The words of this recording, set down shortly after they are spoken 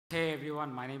Hey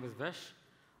everyone, my name is Vish.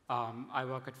 I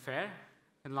work at FAIR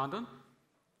in London.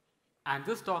 And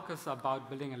this talk is about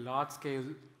building a large-scale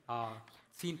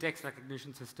scene text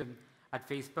recognition system at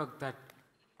Facebook that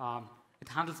it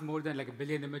handles more than like 1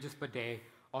 billion images per day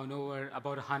on over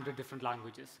about 100 different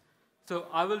languages. So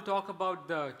I will talk about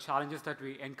the challenges that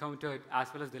we encountered as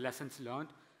well as the lessons learned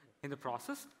in the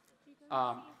process.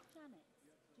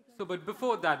 But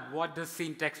before that, what does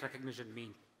scene text recognition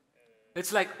mean?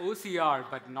 It's like OCR,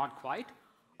 but not quite.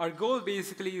 Our goal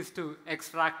basically is to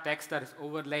extract text that is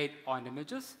overlaid on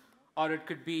images, or it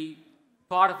could be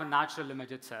part of a natural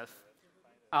image itself.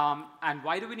 And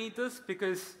why do we need this?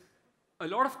 Because a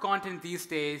lot of content these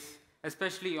days,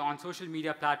 especially on social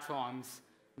media platforms,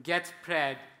 gets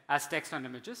spread as text on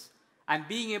images. And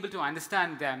being able to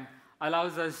understand them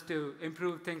allows us to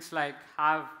improve things like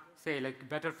have, say, like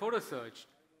better photo search,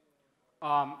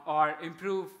 or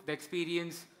improve the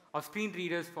experience of screen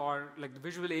readers for like the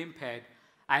visually impaired,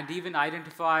 and even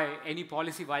identify any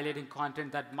policy violating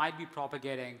content that might be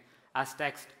propagating as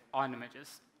text on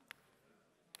images.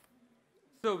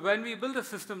 So when we build a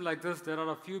system like this, there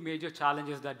are a few major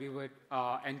challenges that we would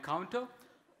encounter.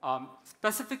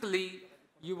 Specifically,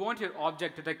 you want your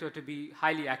object detector to be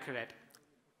highly accurate.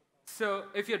 So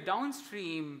if your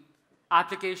downstream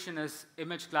application is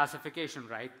image classification,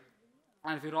 right?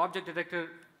 And if your object detector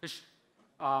is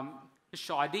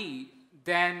shoddy,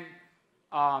 then,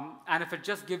 and if it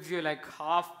just gives you like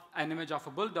half an image of a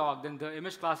bulldog, then the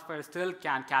image classifier still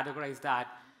can categorize that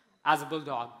as a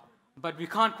bulldog. But we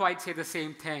can't quite say the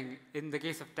same thing in the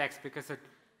case of text because it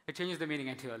changes the meaning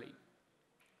entirely.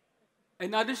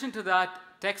 In addition to that,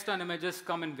 text on images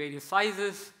come in various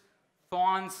sizes,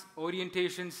 fonts,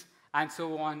 orientations, and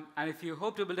so on. And if you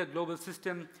hope to build a global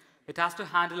system, it has to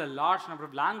handle a large number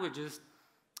of languages.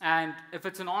 And if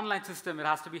it's an online system, it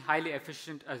has to be highly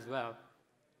efficient as well.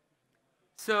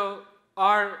 So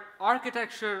our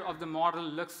architecture of the model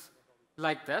looks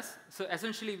like this. So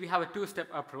essentially, we have a two-step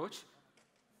approach.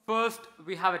 First,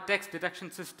 we have a text detection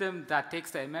system that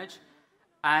takes the image,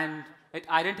 and it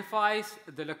identifies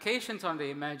the locations on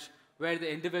the image where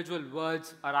the individual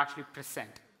words are actually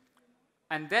present.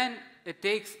 And then it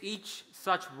takes each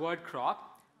such word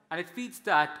crop, and it feeds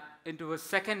that into a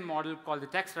second model called the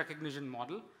text recognition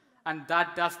model, and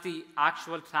that does the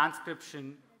actual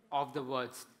transcription of the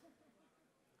words.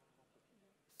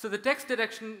 So the text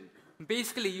detection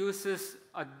basically uses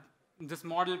this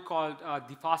model called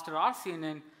the faster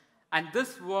RCNN, and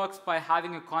this works by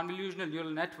having a convolutional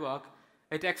neural network.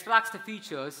 It extracts the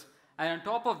features, and on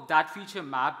top of that feature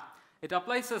map, it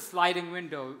applies a sliding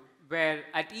window where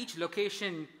at each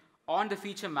location on the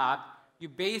feature map, you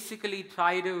basically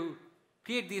try to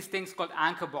create these things called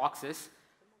anchor boxes.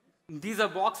 These are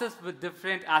boxes with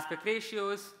different aspect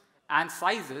ratios and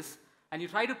sizes, and you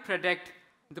try to predict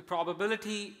the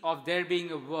probability of there being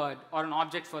a word or an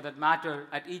object for that matter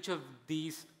at each of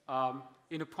these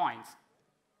points.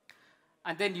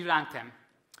 And then you rank them.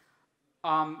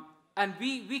 And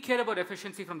we care about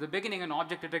efficiency from the beginning, and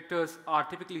object detectors are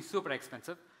typically super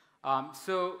expensive.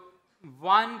 So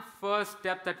one first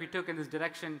step that we took in this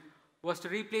direction was to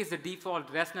replace the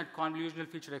default ResNet convolutional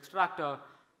feature extractor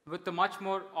with a much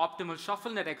more optimal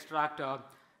ShuffleNet extractor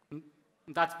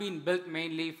that's been built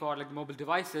mainly for like mobile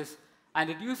devices.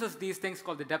 And it uses these things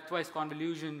called the depthwise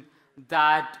convolution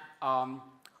that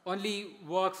only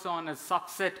works on a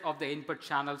subset of the input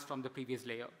channels from the previous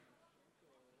layer.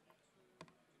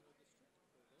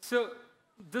 So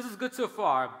this is good so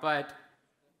far, but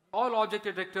all object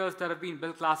detectors that have been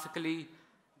built classically,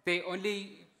 they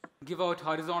only give out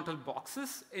horizontal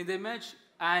boxes in the image,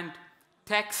 and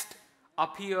text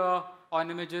appear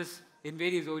on images in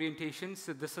various orientations.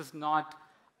 So this is not,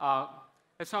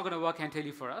 it's not going to work entirely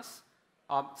for us.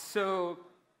 So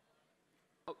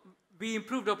we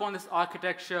improved upon this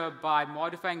architecture by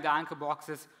modifying the anchor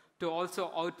boxes to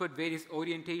also output various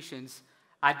orientations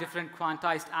at different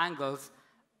quantized angles.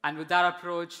 And with that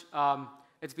approach,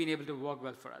 it's been able to work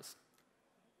well for us.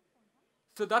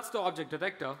 So that's the object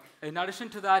detector. In addition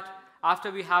to that,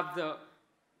 after we have the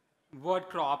word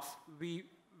crops, we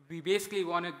basically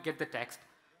want to get the text.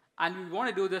 And we want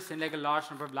to do this in like a large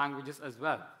number of languages as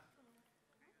well.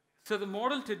 So the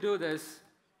model to do this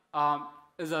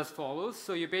is as follows.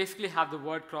 So you basically have the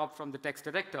word crop from the text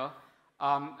detector,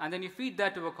 and then you feed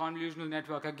that to a convolutional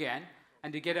network again,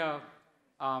 and you get a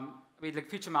like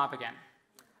feature map again.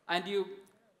 And you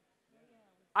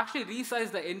actually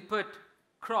resize the input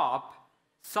crop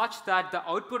such that the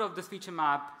output of this feature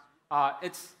map,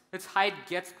 its height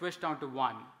gets squished down to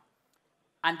 1.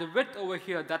 And the width over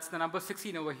here, that's the number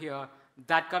 16 over here,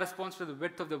 that corresponds to the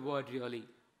width of the word really.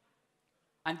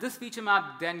 And this feature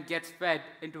map then gets fed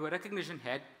into a recognition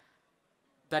head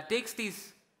that takes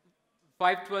these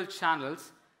 512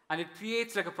 channels and it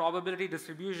creates like a probability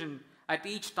distribution at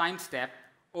each time step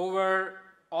over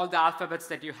all the alphabets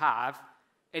that you have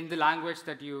in the language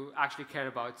that you actually care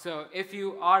about. So if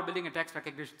you are building a text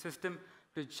recognition system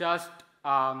to just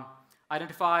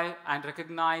identify and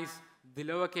recognize the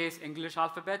lowercase English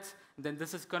alphabets, then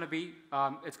this is going to be,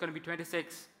 it's going to be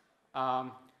 26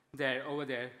 over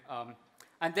there.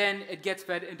 And then it gets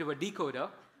fed into a decoder.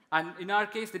 And in our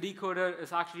case, the decoder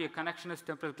is actually a connectionist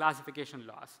temporal classification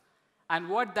loss. And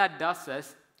what that does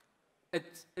is,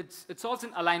 it solves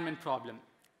an alignment problem.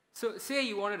 So say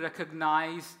you want to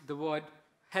recognize the word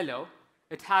hello.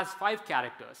 It has 5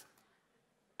 characters.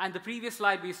 And the previous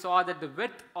slide, we saw that the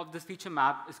width of this feature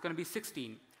map is going to be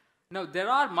 16. Now, there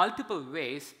are multiple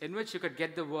ways in which you could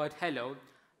get the word hello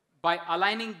by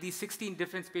aligning these 16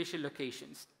 different spatial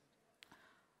locations.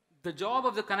 The job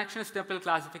of the connectionist temporal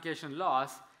classification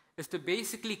loss is to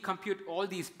basically compute all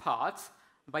these paths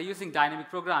by using dynamic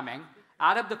programming,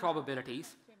 add up the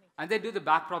probabilities, and then do the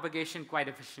backpropagation quite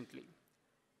efficiently.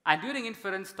 And during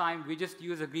inference time, we just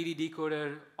use a greedy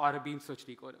decoder or a beam search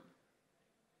decoder.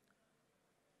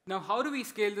 Now, how do we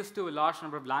scale this to a large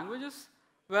number of languages?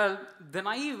 Well, the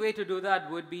naive way to do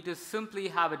that would be to simply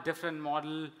have a different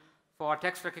model for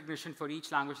text recognition for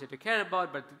each language that you care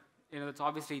about, but it's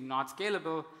obviously not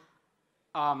scalable.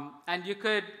 And you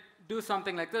could do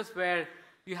something like this, where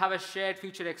you have a shared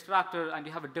feature extractor and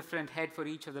you have a different head for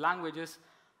each of the languages.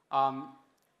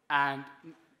 And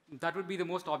that would be the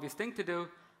most obvious thing to do.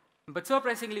 But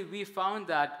surprisingly, we found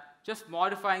that just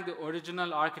modifying the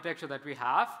original architecture that we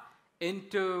have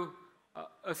into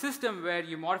a system where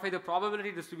you modify the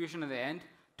probability distribution at the end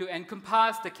to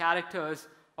encompass the characters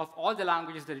of all the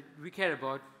languages that we care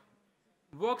about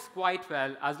works quite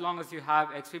well as long as you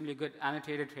have extremely good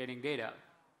annotated training data.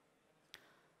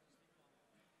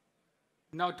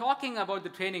 Now, talking about the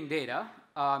training data,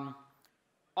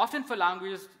 often for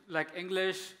languages like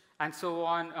English and so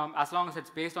on, as long as it's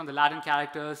based on the Latin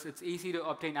characters, it's easy to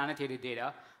obtain annotated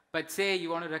data. But say you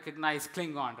want to recognize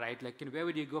Klingon, right? Like, where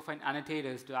would you go find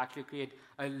annotators to actually create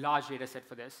a large data set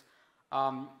for this?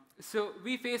 So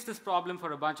we faced this problem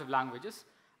for a bunch of languages,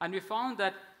 and we found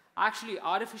that actually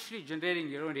artificially generating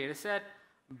your own data set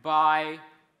by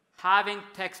having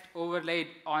text overlaid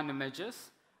on images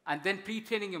and then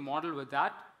pre-training your model with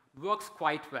that works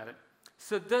quite well.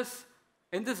 So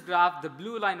in this graph, the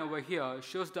blue line over here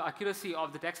shows the accuracy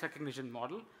of the text recognition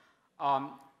model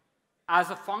as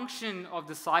a function of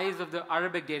the size of the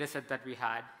Arabic data set that we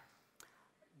had.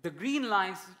 The green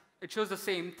lines, it shows the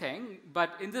same thing,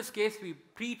 but in this case, we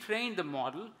pre-trained the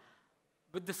model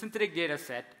with the synthetic data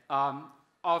set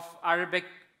of Arabic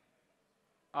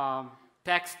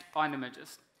text on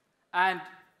images. And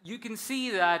you can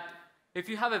see that if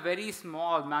you have a very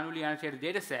small manually annotated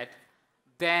data set,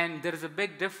 then there is a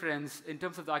big difference in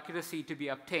terms of the accuracy to be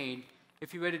obtained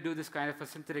if you were to do this kind of a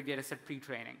synthetic data set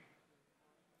pre-training.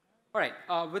 All right,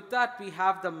 with that, we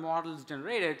have the models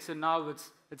generated, so now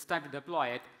it's time to deploy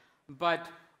it. But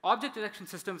object detection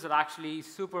systems are actually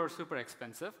super, super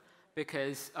expensive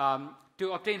because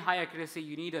to obtain high accuracy,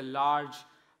 you need a large,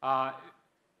 the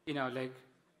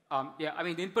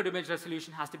input image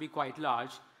resolution has to be quite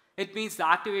large. It means the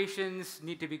activations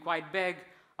need to be quite big.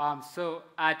 So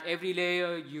at every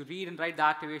layer, you read and write the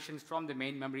activations from the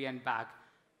main memory and back,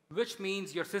 which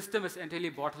means your system is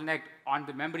entirely bottlenecked on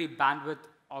the memory bandwidth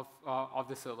of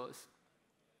the servers.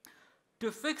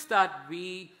 To fix that,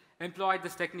 we employed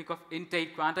this technique of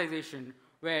in-state quantization,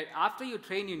 where after you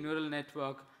train your neural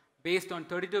network based on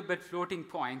 32-bit floating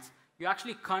points, you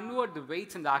actually convert the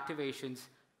weights and the activations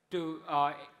to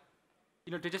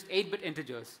just 8-bit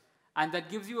integers, and that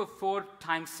gives you a 4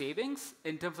 times savings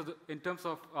in terms of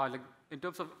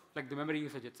the memory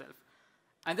usage itself.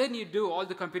 And then you do all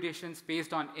the computations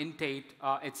based on in-state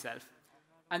itself.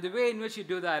 And the way in which you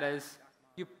do that is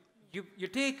you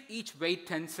take each weight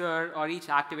tensor or each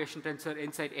activation tensor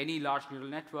inside any large neural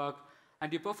network,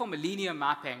 and you perform a linear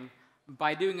mapping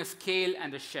by doing a scale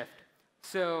and a shift.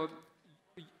 So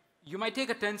you might take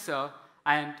a tensor,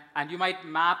 and you might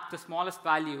map the smallest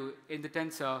value in the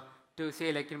tensor to,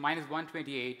 say, like minus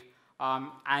 128,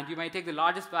 and you might take the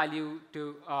largest value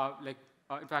to,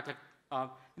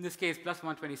 in this case, plus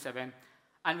 127.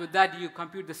 And with that, you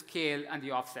compute the scale and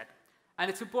the offset. And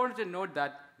it's important to note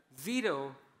that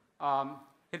 0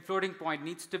 in floating point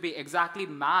needs to be exactly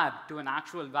mapped to an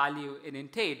actual value in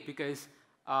int8, because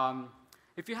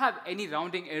if you have any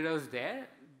rounding errors there,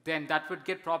 then that would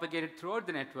get propagated throughout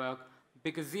the network,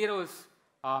 because 0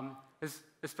 is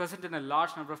present in a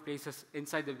large number of places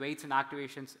inside the weights and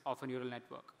activations of a neural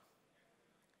network.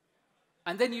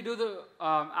 And then you do the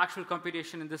actual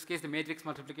computation, in this case, the matrix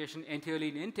multiplication entirely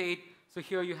in int8. So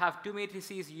here you have two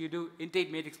matrices, you do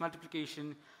int8 matrix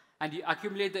multiplication, and you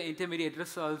accumulate the intermediate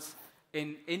results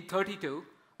in int32,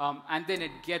 and then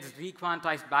it gets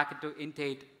requantized back into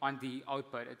int8 on the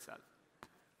output itself.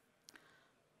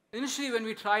 Initially, when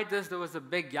we tried this, there was a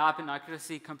big gap in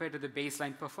accuracy compared to the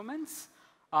baseline performance.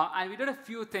 And we did a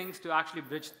few things to actually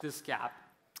bridge this gap.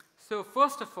 So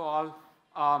first of all,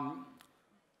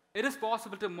 it is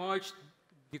possible to merge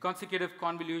the consecutive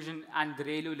convolution and the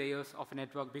ReLU layers of a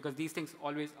network because these things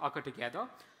always occur together.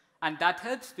 And that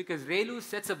helps because ReLU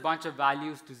sets a bunch of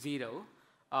values to 0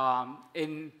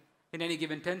 in any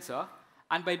given tensor.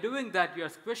 And by doing that, you're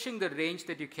squishing the range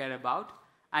that you care about,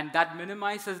 and that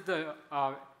minimizes the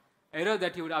error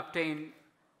that you would obtain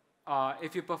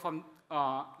if you perform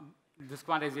this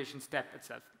quantization step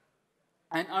itself.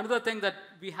 And another thing that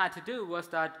we had to do was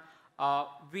that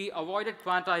we avoided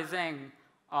quantizing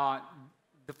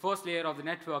the first layer of the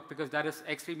network because that is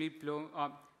extremely low.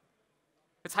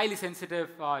 It's highly sensitive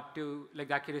to like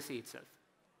the accuracy itself.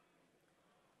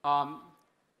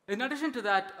 In addition to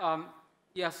that,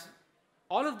 yes,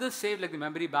 all of this saved like the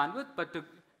memory bandwidth, but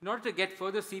in order to get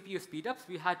further CPU speedups,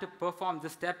 we had to perform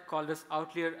this step called as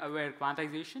outlier-aware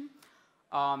quantization,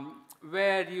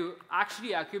 where you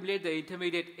actually accumulate the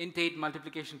intermediate int8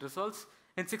 multiplication results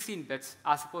in 16 bits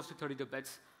as opposed to 32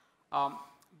 bits.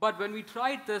 But when we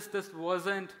tried this,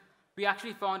 we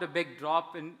actually found a big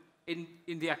drop in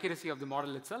the accuracy of the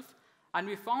model itself. And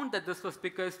we found that this was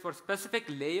because for specific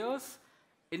layers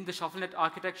in the shufflenet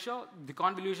architecture, the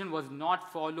convolution was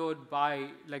not followed by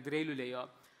like the ReLU layer.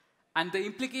 And the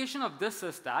implication of this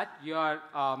is that your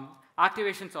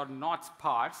activations are not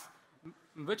sparse,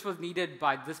 which was needed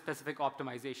by this specific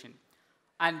optimization.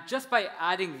 And just by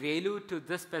adding ReLU to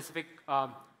this specific,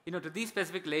 to these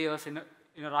specific layers in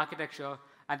our architecture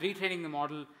and retraining the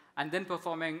model and then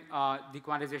performing the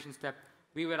quantization step,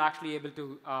 we were actually able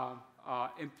to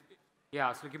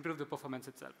improve the performance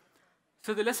itself.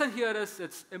 So the lesson here is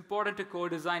it's important to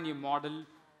co-design your model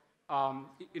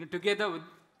together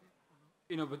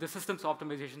with the systems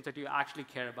optimizations that you actually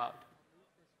care about.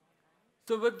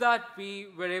 So with that, we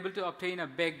were able to obtain a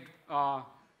big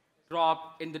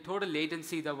drop in the total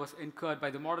latency that was incurred by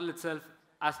the model itself,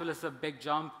 as well as a big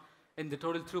jump in the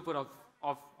total throughput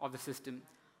of the system.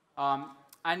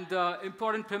 And the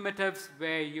important primitives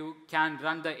where you can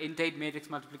run the int8 matrix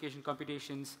multiplication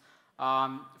computations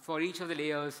for each of the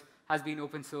layers has been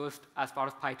open sourced as part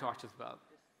of PyTorch as well.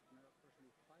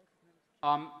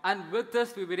 And with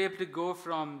this, we were able to go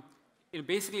from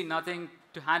basically nothing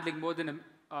to handling more than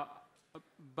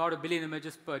about 1 billion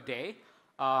images per day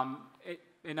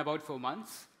in about 4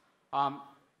 months.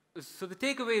 So the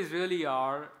takeaways really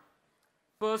are,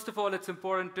 first of all, it's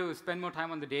important to spend more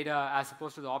time on the data as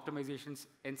opposed to the optimizations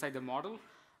inside the model,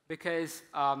 because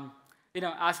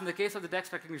as in the case of the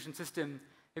text recognition system,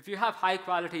 if you have high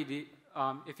quality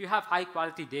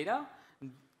data,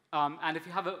 and if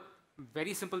you have a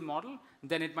very simple model,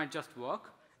 then it might just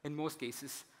work in most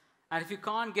cases. And if you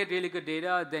can't get really good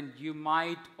data, then you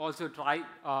might also try,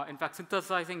 in fact,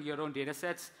 synthesizing your own data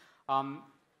sets.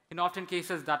 In often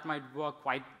cases, that might work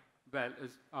quite well.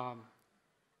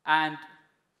 And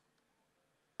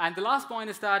the last point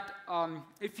is that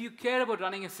if you care about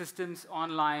running your systems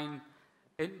online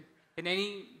in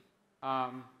any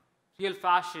real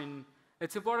fashion,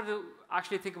 it's important to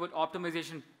actually think about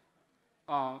optimization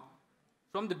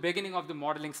from the beginning of the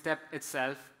modeling step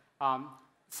itself,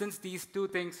 since these two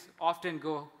things often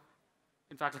go,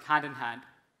 in fact, like hand in hand.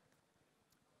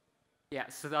 Yeah,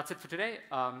 so that's it for today.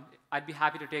 I'd be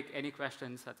happy to take any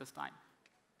questions at this time.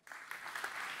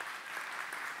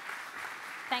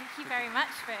 Thank you very much,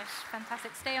 Vish.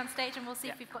 Fantastic. Stay on stage and we'll see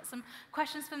if we've got some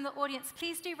questions from the audience.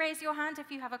 Please do raise your hand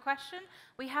if you have a question.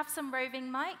 We have some roving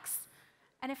mics.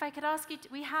 And if I could ask you,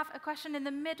 we have a question in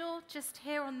the middle, just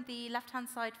here on the left-hand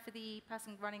side for the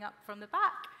person running up from the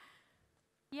back.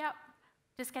 Yep,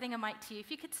 just getting a mic to you. If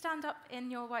you could stand up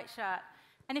in your white shirt.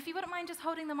 And if you wouldn't mind just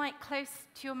holding the mic close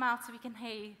to your mouth so we can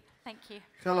hear you. Thank you.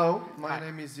 Hello, my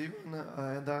name is Ivan,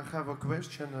 and I have a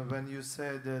question. When you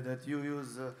said that you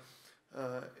use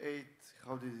 8,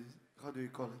 how do you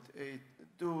call it? 8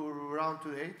 to round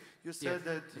to 8. You said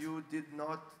that you did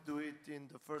not do it in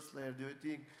the first layer. Do you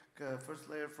think first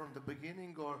layer from the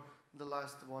beginning or the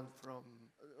last one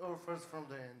or first from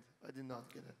the end? I did not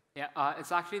get it. Yeah,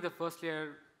 it's actually the first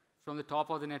layer from the top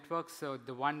of the network, so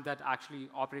the one that actually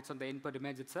operates on the input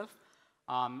image itself.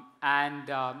 And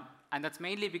that's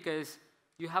mainly because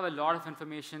you have a lot of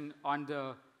information on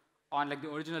the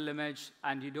original image,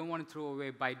 and you don't want to throw away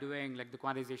by doing like the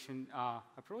quantization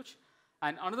approach.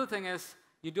 And another thing is,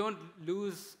 you don't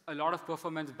lose a lot of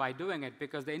performance by doing it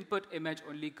because the input image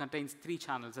only contains 3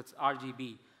 channels. It's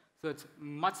RGB. So it's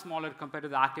much smaller compared to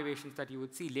the activations that you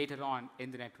would see later on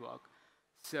in the network.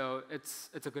 So it's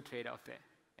a good trade-off there.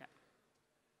 Yeah.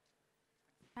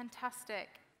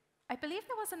 Fantastic. I believe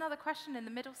there was another question in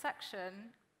the middle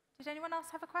section. Did anyone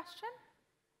else have a question?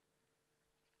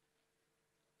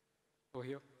 Over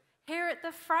here. Here at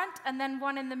the front, and then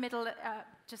one in the middle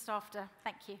just after.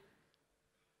 Thank you.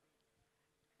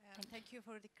 Thank you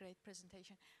for the great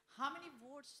presentation. How many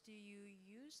words do you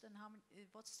use, and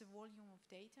what's the volume of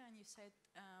data? And you said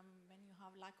when you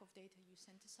have lack of data, you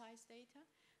synthesize data.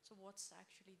 So what's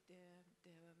actually the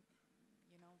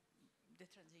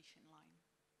transition line?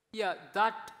 Yeah,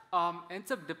 that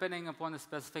ends up depending upon the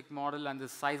specific model and the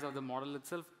size of the model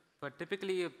itself. But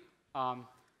typically,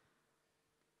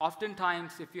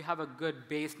 oftentimes, if you have a good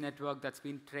base network that's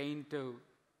been trained to,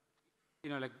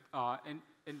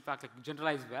 in fact,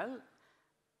 generalize well,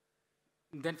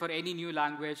 then for any new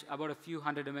language, about a few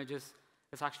hundred images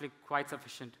is actually quite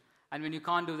sufficient. And when you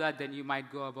can't do that, then you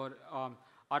might go about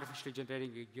artificially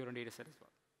generating your own data set as well.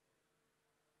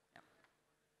 Yeah.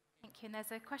 Thank you. And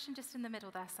there's a question just in the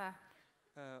middle there, sir.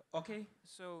 Okay,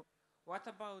 so what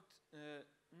about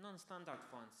non-standard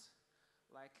fonts,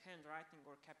 like handwriting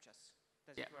or CAPTCHAs?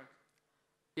 Does it work?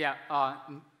 Yeah,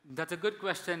 that's a good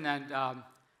question. And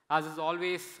as is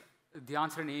always, the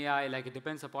answer in AI, it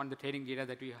depends upon the training data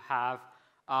that we have.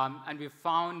 And we've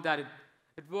found that it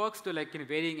works to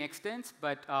varying extents,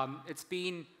 but it's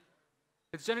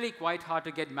generally quite hard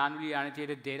to get manually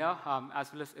annotated data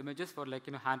as well as images for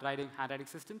handwriting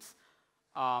systems.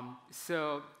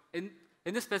 So in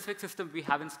this specific system, we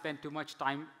haven't spent too much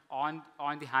time on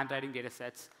the handwriting data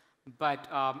sets, but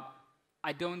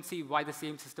I don't see why the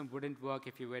same system wouldn't work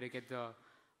if you were to get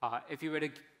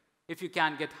if you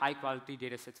can get high quality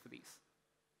data sets for these.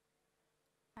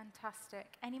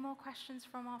 Fantastic. Any more questions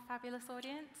from our fabulous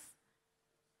audience?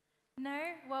 No?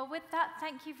 Well, with that,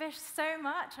 thank you, Vish, so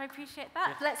much. I appreciate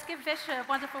that. Yeah. Let's give Vish a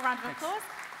wonderful round of applause.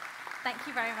 Thank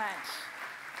you very much.